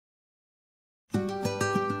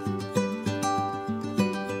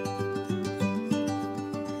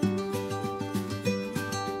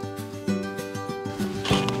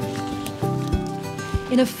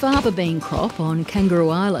In a faba bean crop on Kangaroo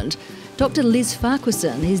Island, Dr Liz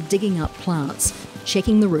Farquharson is digging up plants,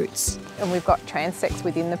 checking the roots. And we've got transects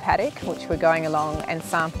within the paddock, which we're going along and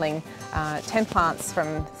sampling 10 plants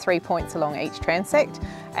from 3 points along each transect,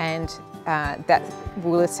 and that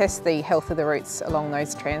will assess the health of the roots along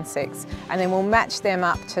those transects. And then we'll match them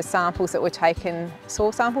up to samples that were taken,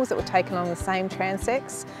 soil samples that were taken on the same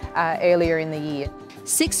transects earlier in the year.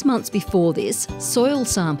 6 months before this, soil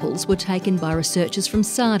samples were taken by researchers from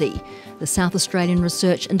SARDI, the South Australian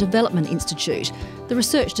Research and Development Institute, the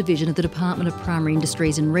research division of the Department of Primary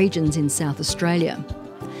Industries and Regions in South Australia.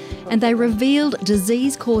 And they revealed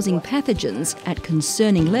disease-causing pathogens at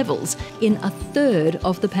concerning levels in a third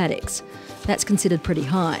of the paddocks. That's considered pretty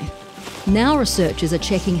high. Now researchers are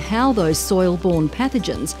checking how those soil-borne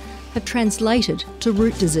pathogens have translated to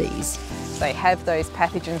root disease. They have those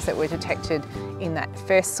pathogens that were detected in that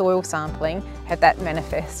first soil sampling, have that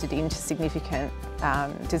manifested into significant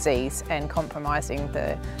disease and compromising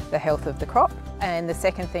the health of the crop. And the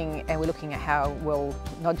second thing, we're looking at how well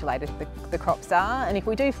nodulated the crops are, and if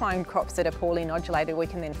we do find crops that are poorly nodulated, we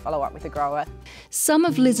can then follow up with the grower. Some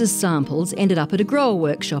of Liz's samples ended up at a grower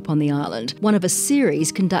workshop on the island, one of a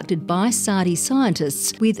series conducted by SARDI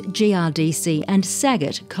scientists with GRDC and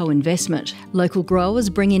Sagat co-investment. Local growers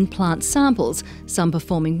bring in plant samples, some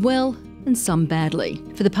performing well and some badly.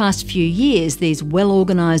 For the past few years, these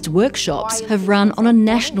well-organised workshops have run on a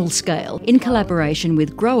national scale in collaboration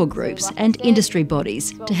with grower groups and industry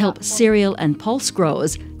bodies to help cereal and pulse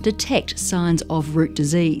growers detect signs of root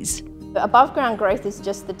disease. Above ground growth is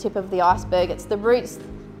just the tip of the iceberg. It's the roots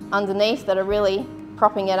underneath that are really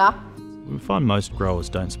propping it up. We find most growers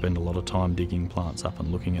don't spend a lot of time digging plants up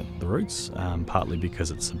and looking at the roots, partly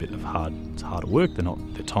because it's a bit of harder work,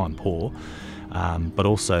 they're time poor. But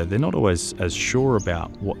also they're not always as sure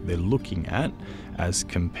about what they're looking at as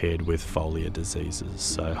compared with foliar diseases.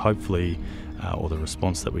 So hopefully, or the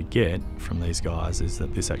response that we get from these guys is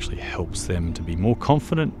that this actually helps them to be more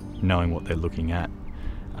confident knowing what they're looking at,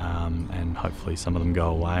 and hopefully some of them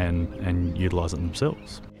go away and utilise it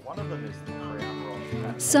themselves.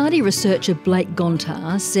 SARDI researcher Blake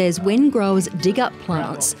Gontar says when growers dig up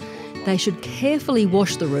plants, they should carefully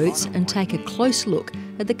wash the roots and take a close look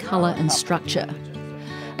at the colour and structure.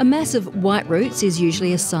 A mass of white roots is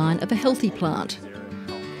usually a sign of a healthy plant,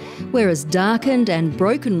 whereas darkened and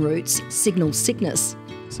broken roots signal sickness.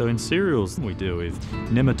 So in cereals we deal with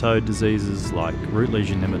nematode diseases like root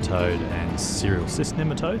lesion nematode and cereal cyst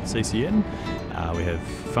nematode, CCN. We have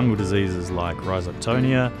fungal diseases like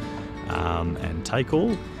rhizoctonia and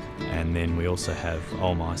take-all, and then we also have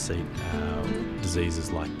oomycete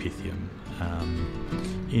diseases like pythium.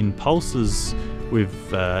 In pulses,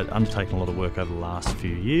 we've undertaken a lot of work over the last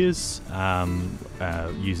few years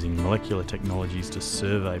using molecular technologies to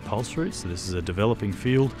survey pulse roots. So this is a developing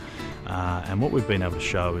field, and what we've been able to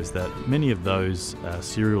show is that many of those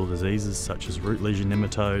cereal diseases such as root lesion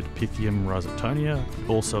nematode, pythium, rhizoctonia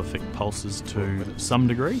also affect pulses to some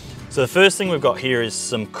degree. So the first thing we've got here is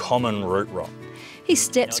some common root rot. He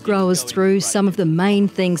steps growers through some of the main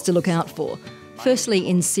things to look out for. Firstly,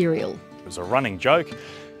 in cereal. It was a running joke.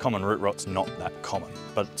 Common root rot's not that common,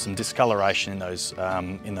 but some discoloration in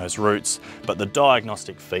those roots. But the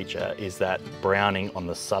diagnostic feature is that browning on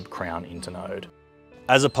the subcrown internode,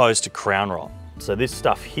 as opposed to crown rot. So this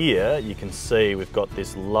stuff here, you can see we've got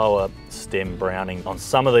this lower stem browning. On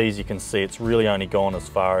some of these, you can see it's really only gone as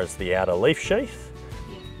far as the outer leaf sheath,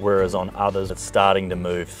 whereas on others, it's starting to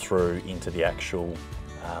move through into the actual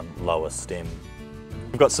lower stem.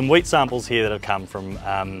 We've got some wheat samples here that have come from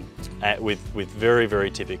with very,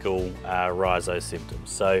 very typical rhizo symptoms.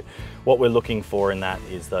 So what we're looking for in that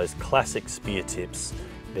is those classic spear tips.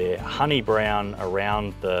 They're honey brown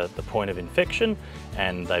around the point of infection,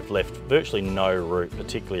 and they've left virtually no root,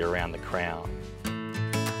 particularly around the crown.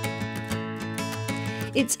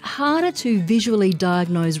 It's harder to visually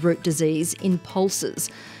diagnose root disease in pulses,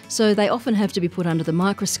 so they often have to be put under the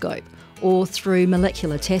microscope or through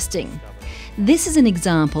molecular testing. This is an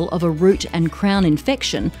example of a root and crown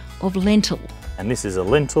infection of lentil. And this is a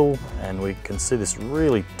lentil, and we can see this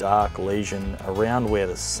really dark lesion around where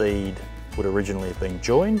the seed would originally have been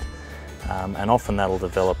joined, and often that'll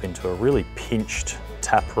develop into a really pinched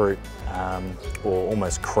taproot or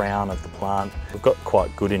almost crown of the plant. We've got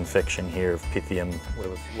quite good infection here of pythium, where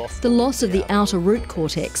we've lost the loss of the outer root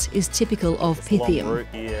cortex is typical of pythium.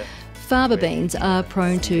 Faba beans are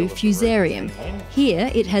prone to fusarium.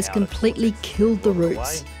 Here it has completely killed the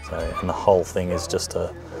roots. And the whole thing is just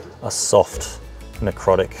a soft,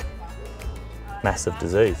 necrotic, massive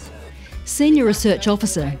disease. Senior Research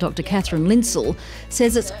Officer Dr. Catherine Linsell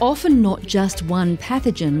says it's often not just one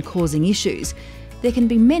pathogen causing issues. There can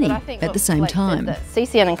be many But I think at the same time. That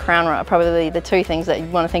CCN and crown rot are probably the two things that you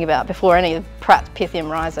want to think about before any of Pratt's Pythium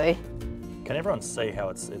rhizo. Can everyone see how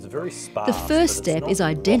it's very sparse? The first step is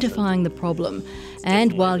identifying the problem,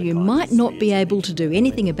 and while you might not be able to do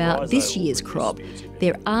anything about this year's crop,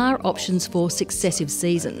 there are options for successive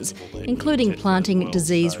seasons, including planting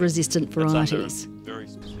disease-resistant varieties.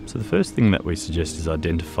 So the first thing that we suggest is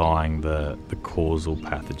identifying the causal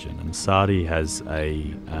pathogen, and SARDI has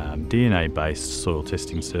a DNA-based soil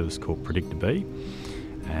testing service called PredictorB,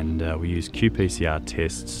 and we use qPCR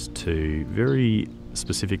tests to very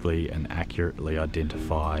specifically and accurately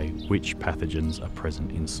identify which pathogens are present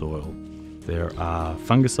in soil. There are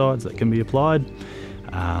fungicides that can be applied,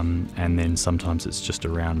 and then sometimes it's just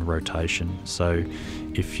around rotation. So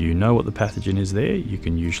if you know what the pathogen is there, you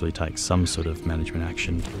can usually take some sort of management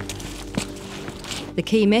action. The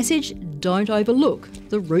key message: don't overlook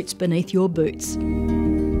the roots beneath your boots.